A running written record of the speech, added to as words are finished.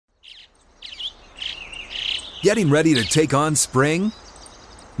Getting ready to take on spring?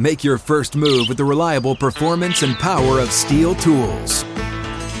 Make your first move with the reliable performance and power of Steel tools.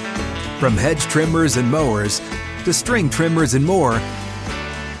 From hedge trimmers and mowers to string trimmers and more,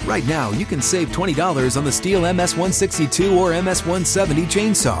 right now you can save $20 on the Steel MS-162 or MS-170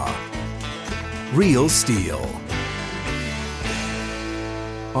 chainsaw. Real Steel.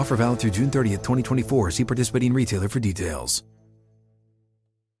 Offer valid through June 30th, 2024. See participating retailer for details.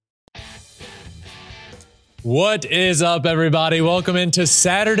 What is up, everybody? Welcome into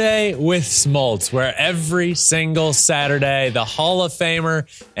Saturday with Smoltz, where every single Saturday, the Hall of Famer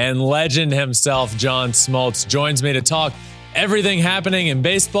and legend himself, John Smoltz, joins me to talk everything happening in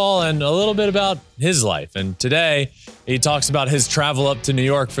baseball and a little bit about his life. And today, he talks about his travel up to New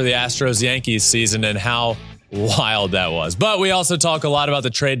York for the Astros-Yankees season and how wild that was. But we also talk a lot about the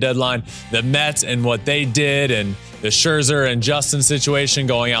trade deadline, the Mets and what they did, and the Scherzer and Justin situation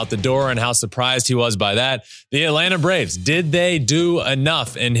going out the door and how surprised he was by that. The Atlanta Braves, did they do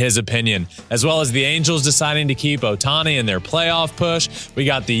enough in his opinion? As well as the Angels deciding to keep Ohtani in their playoff push. We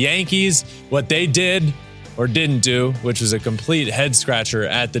got the Yankees, what they did or didn't do, which was a complete head scratcher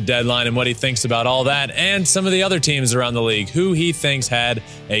at the deadline, and what he thinks about all that, and some of the other teams around the league who he thinks had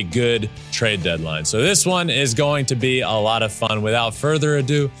a good trade deadline. So this one is going to be a lot of fun. Without further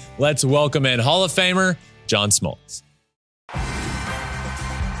ado, let's welcome in Hall of Famer John Smoltz.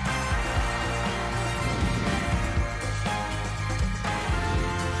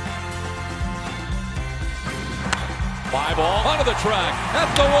 Fly ball onto the track,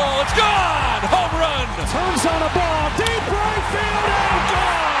 at the wall, it's gone! Home run! Turns on a ball, deep right field, and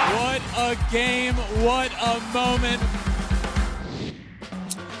gone! What a game, what a moment.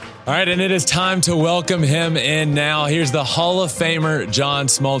 All right, and it is time to welcome him in now. Here's the Hall of Famer, John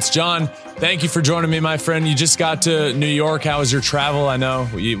Smoltz. John, thank you for joining me, my friend. You just got to New York. How was your travel? I know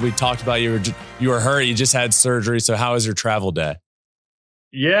we talked about you were hurt. You just had surgery. So how was your travel day?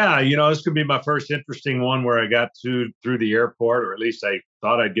 Yeah, this could be my first interesting one where I got through the airport, or at least I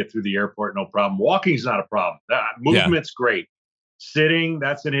thought I'd get through the airport, no problem. Walking's not a problem. Movement's great. Sitting,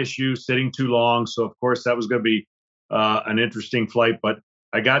 that's an issue, sitting too long. So, of course, that was going to be an interesting flight. But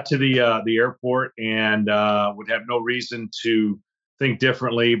I got to the airport and would have no reason to think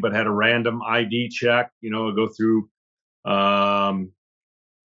differently, but had a random ID check, go through. I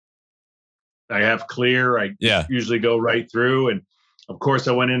have clear. I usually go right through. And of course,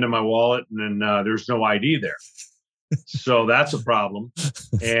 I went into my wallet and then there's no ID there. So that's a problem.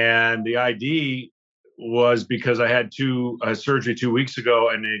 And the ID was because I had surgery 2 weeks ago,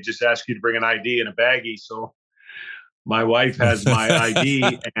 and they just asked you to bring an ID in a baggie. So my wife has my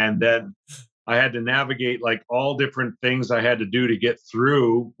ID, and then I had to navigate like all different things I had to do to get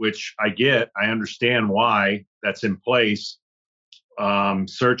through, which I understand why that's in place.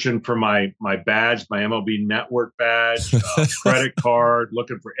 Searching for my badge, my MLB Network badge, credit card,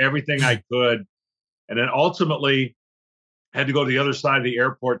 looking for everything I could. And then ultimately had to go to the other side of the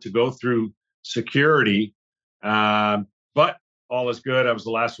airport to go through security. But all is good. I was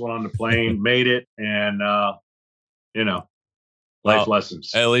the last one on the plane, made it. And, life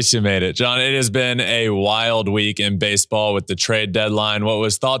lessons. At least you made it. John, it has been a wild week in baseball with the trade deadline. What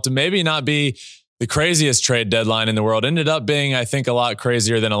was thought to maybe not be the craziest trade deadline in the world ended up being, I think, a lot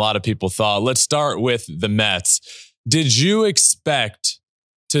crazier than a lot of people thought. Let's start with the Mets. Did you expect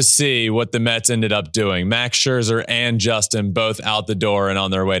to see what the Mets ended up doing? Max Scherzer and Justin both out the door and on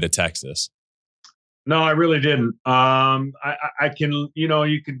their way to Texas. No, I really didn't. I can,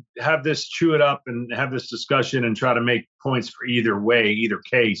 you could have this, chew it up and have this discussion and try to make points for either way, either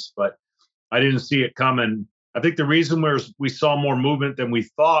case, but I didn't see it coming. I think the reason we saw more movement than we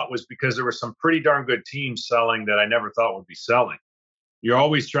thought was because there were some pretty darn good teams selling that I never thought would be selling. You're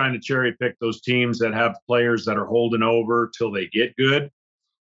always trying to cherry pick those teams that have players that are holding over till they get good.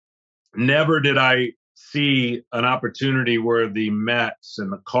 Never did I see an opportunity where the Mets and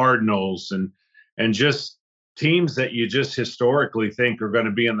the Cardinals and just teams that you just historically think are going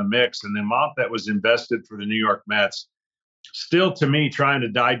to be in the mix, and the amount that was invested for the New York Mets, still to me trying to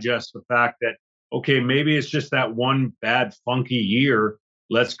digest the fact that, okay, maybe it's just that one bad, funky year.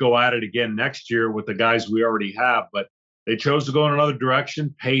 Let's go at it again next year with the guys we already have. But they chose to go in another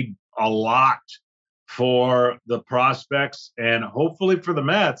direction, paid a lot for the prospects, and hopefully for the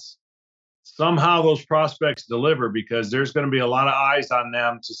Mets, somehow those prospects deliver, because there's going to be a lot of eyes on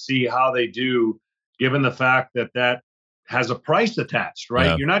them to see how they do, given the fact that has a price attached, right?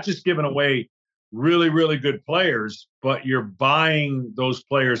 Yeah. You're not just giving away really, really good players, but you're buying those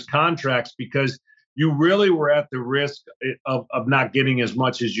players' contracts because you really were at the risk of not getting as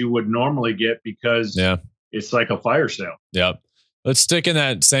much as you would normally get, because it's like a fire sale. Yep. Let's stick in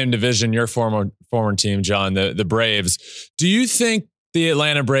that same division, your former team, John, the Braves. Do you think the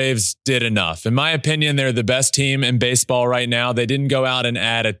Atlanta Braves did enough? In my opinion, they're the best team in baseball right now. They didn't go out and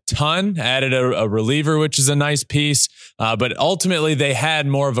add a ton, added a reliever, which is a nice piece, but ultimately they had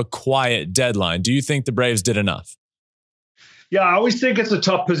more of a quiet deadline. Do you think the Braves did enough? Yeah, I always think it's a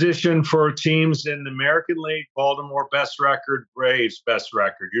tough position for teams in the American League. Baltimore, best record. Braves, best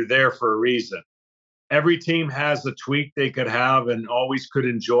record. You're there for a reason. Every team has a tweak they could have and always could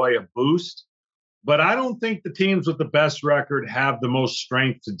enjoy a boost. But I don't think the teams with the best record have the most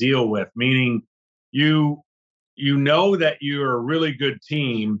strength to deal with, meaning you know that you're a really good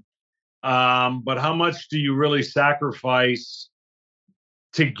team, but how much do you really sacrifice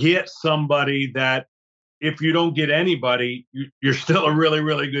to get somebody that if you don't get anybody, you're still a really,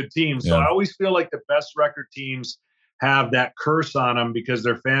 really good team. So I always feel like the best record teams have that curse on them because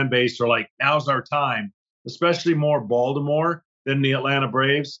their fan base are like, now's our time, especially more Baltimore than the Atlanta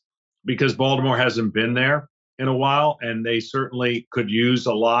Braves, because Baltimore hasn't been there in a while, and they certainly could use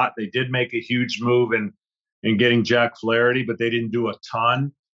a lot. They did make a huge move in getting Jack Flaherty, but they didn't do a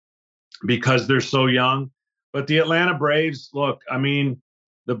ton because they're so young. But the Atlanta Braves, look, I mean,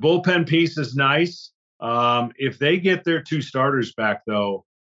 the bullpen piece is nice. If they get their two starters back, though,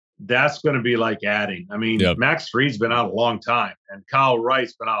 that's going to be like adding. I mean, Max Fried's been out a long time, and Kyle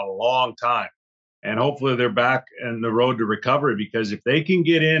Wright's been out a long time. And hopefully they're back in the road to recovery, because if they can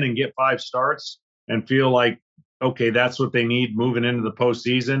get in and get 5 starts and feel like, okay, that's what they need moving into the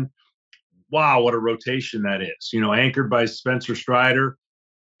postseason, wow, what a rotation that is. Anchored by Spencer Strider.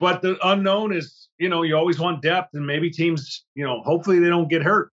 But the unknown is, you always want depth, and maybe teams, hopefully they don't get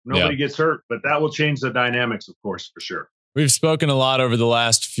hurt. Nobody gets hurt, but that will change the dynamics, of course, for sure. We've spoken a lot over the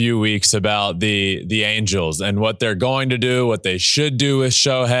last few weeks about the Angels and what they're going to do, what they should do with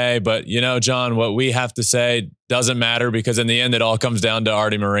Shohei. But, John, what we have to say doesn't matter, because in the end, it all comes down to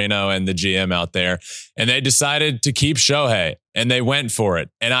Artie Moreno and the GM out there. And they decided to keep Shohei, and they went for it.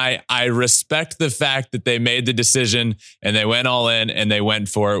 And I respect the fact that they made the decision and they went all in and they went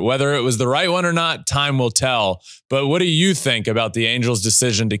for it. Whether it was the right one or not, time will tell. But what do you think about the Angels'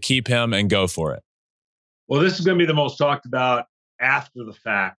 decision to keep him and go for it? Well, this is going to be the most talked about after the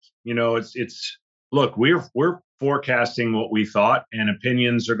fact. Look, we're forecasting what we thought, and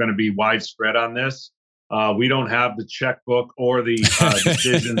opinions are going to be widespread on this. We don't have the checkbook or the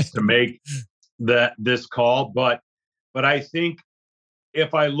decisions to make this call, but I think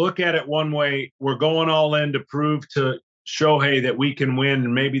if I look at it one way, we're going all in to prove to Shohei that we can win,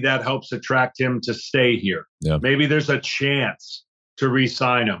 and maybe that helps attract him to stay here. Yeah. Maybe there's a chance to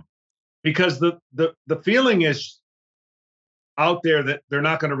re-sign him. Because the feeling is out there that they're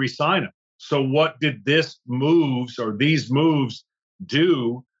not going to re-sign him. So what did these moves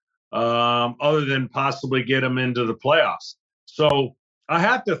do other than possibly get him into the playoffs? So I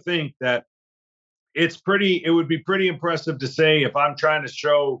have to think that it would be pretty impressive to say, if I'm trying to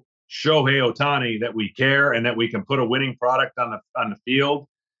show Shohei Ohtani that we care and that we can put a winning product on the field,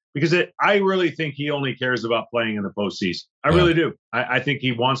 because I really think he only cares about playing in the postseason. I really do. I think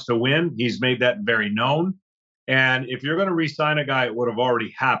he wants to win. He's made that very known. And if you're going to re-sign a guy, it would have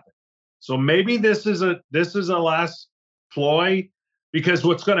already happened. So maybe this is a last ploy, because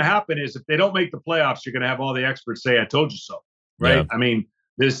what's going to happen is if they don't make the playoffs, you're going to have all the experts say, "I told you so." Right? Yeah. I mean,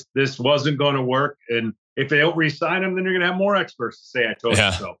 this wasn't going to work. And if they don't re-sign him, then you're going to have more experts to say, "I told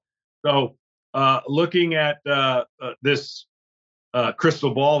you so." So looking at this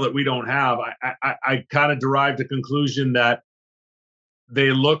crystal ball that we don't have, I kind of derived the conclusion that they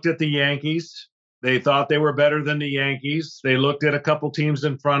looked at the Yankees. They thought they were better than the Yankees. They looked at a couple teams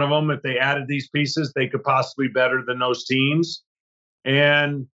in front of them. If they added these pieces, they could possibly be better than those teams.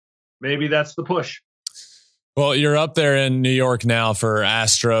 And maybe that's the push. Well, you're up there in New York now for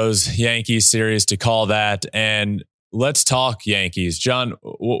Astros Yankees series, to call that. And let's talk Yankees. John,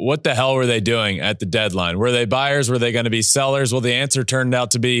 what the hell were they doing at the deadline? Were they buyers? Were they going to be sellers? Well, the answer turned out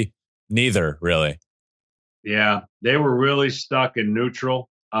to be neither, really. Yeah, they were really stuck in neutral.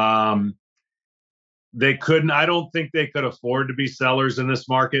 They couldn't. I don't think they could afford to be sellers in this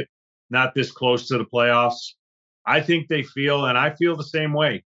market, not this close to the playoffs. I think they feel, and I feel the same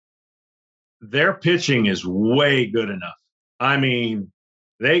way, their pitching is way good enough. I mean,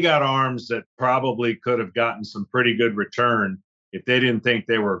 they got arms that probably could have gotten some pretty good return if they didn't think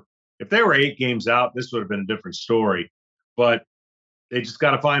if they were 8 games out, this would have been a different story. But they just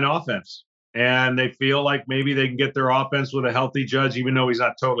got to find offense. And they feel like maybe they can get their offense with a healthy Judge, even though he's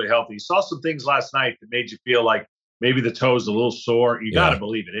not totally healthy. You saw some things last night that made you feel like maybe the toe's a little sore. You got to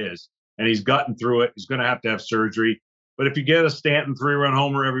believe it is. And he's gotten through it. He's going to have surgery. But if you get a Stanton 3-run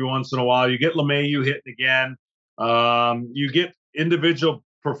homer every once in a while, you get LeMahieu hitting again. You get individual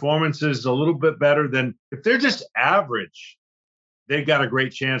performances a little bit better than if they're just average, they've got a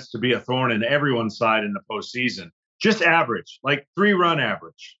great chance to be a thorn in everyone's side in the postseason. Just average, like 3-run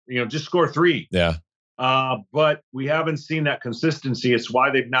average, just score 3. Yeah. But we haven't seen that consistency. It's why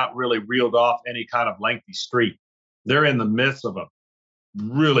they've not really reeled off any kind of lengthy streak. They're in the midst of a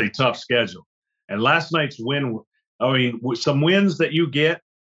really tough schedule. And last night's win, some wins that you get,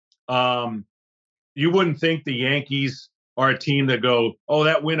 you wouldn't think the Yankees are a team that go, oh,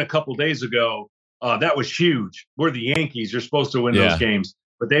 that win a couple days ago, that was huge. We're the Yankees. You're supposed to win those games.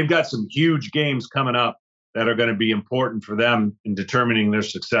 But they've got some huge games coming up that are going to be important for them in determining their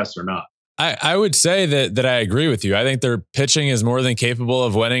success or not. I would say that I agree with you. I think their pitching is more than capable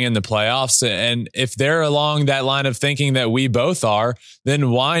of winning in the playoffs. And if they're along that line of thinking that we both are, then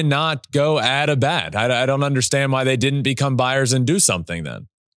why not go add a bat? I don't understand why they didn't become buyers and do something then.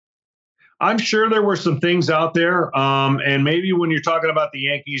 I'm sure there were some things out there. And maybe when you're talking about the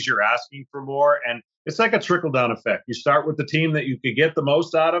Yankees, you're asking for more. And it's like a trickle-down effect. You start with the team that you could get the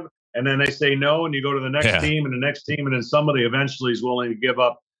most out of, and then they say no, and you go to the next team and the next team, and then somebody eventually is willing to give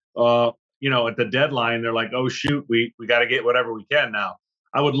up at the deadline, they're like, oh, shoot, we got to get whatever we can now.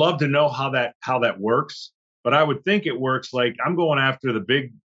 I would love to know how that works, but I would think it works like I'm going after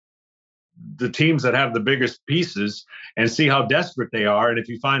the teams that have the biggest pieces and see how desperate they are. And if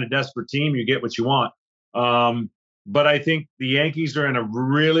you find a desperate team, you get what you want. But I think the Yankees are in a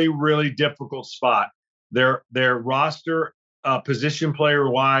really, really difficult spot. Their roster, position player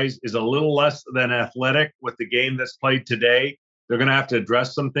wise, is a little less than athletic with the game that's played today. They're going to have to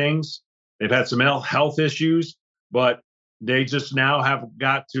address some things. They've had some health issues, but they just now have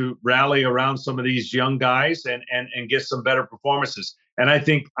got to rally around some of these young guys and get some better performances. And I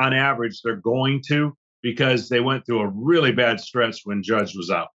think on average, they're going to, because they went through a really bad stretch when Judge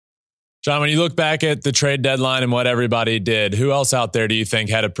was out. John, when you look back at the trade deadline and what everybody did, who else out there do you think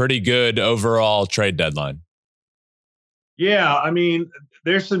had a pretty good overall trade deadline? Yeah,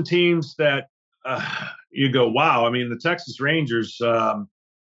 there's some teams that you go, wow. The Texas Rangers,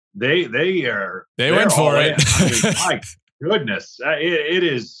 they went for it. My goodness, it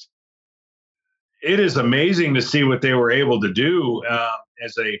is amazing to see what they were able to do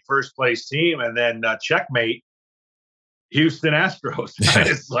as a first place team, and then checkmate Houston Astros.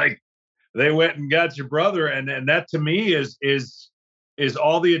 It's like they went and got your brother, and that to me is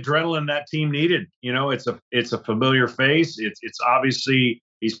all the adrenaline that team needed. It's a familiar face. It's obviously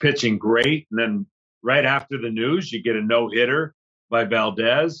he's pitching great, and then right after the news, you get a no-hitter by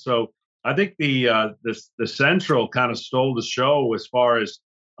Valdez. So I think the Central kind of stole the show as far as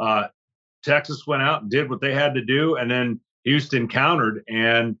Texas went out and did what they had to do, and then Houston countered.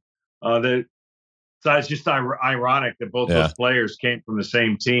 And so it's just ironic that both those players came from the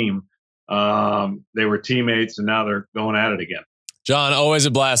same team. They were teammates, and now they're going at it again. John, always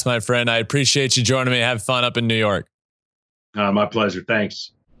a blast, my friend. I appreciate you joining me. Have fun up in New York. My pleasure.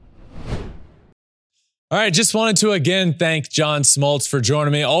 Thanks. All right, just wanted to again thank John Smoltz for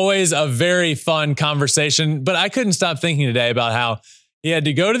joining me. Always a very fun conversation, but I couldn't stop thinking today about how he had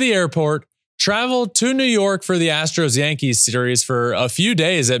to go to the airport, travel to New York for the Astros-Yankees series for a few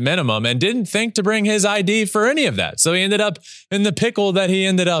days at minimum, and didn't think to bring his ID for any of that. So he ended up in the pickle that he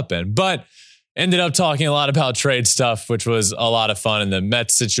ended up in, but ended up talking a lot about trade stuff, which was a lot of fun in the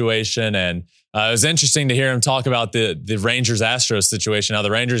Mets situation. And it was interesting to hear him talk about the Rangers-Astros situation, how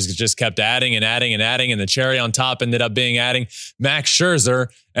the Rangers just kept adding and adding and adding, and the cherry on top ended up being adding Max Scherzer,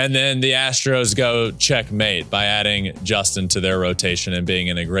 and then the Astros go checkmate by adding Justin to their rotation and being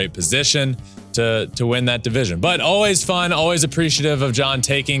in a great position to win that division. But always fun, always appreciative of John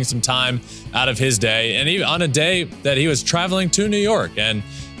taking some time out of his day, and even on a day that he was traveling to New York and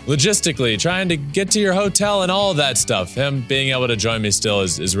logistically trying to get to your hotel and all of that stuff. Him being able to join me still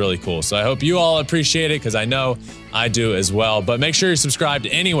is really cool. So I hope you all appreciate it, because I know I do as well. But make sure you're subscribed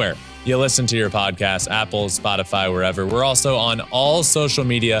anywhere you listen to your podcast, Apple, Spotify, wherever. We're also on all social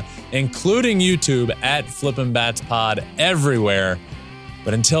media, including YouTube at Flippin' Bats Pod, everywhere.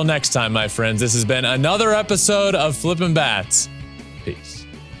 But until next time, my friends, this has been another episode of Flippin' Bats. Peace.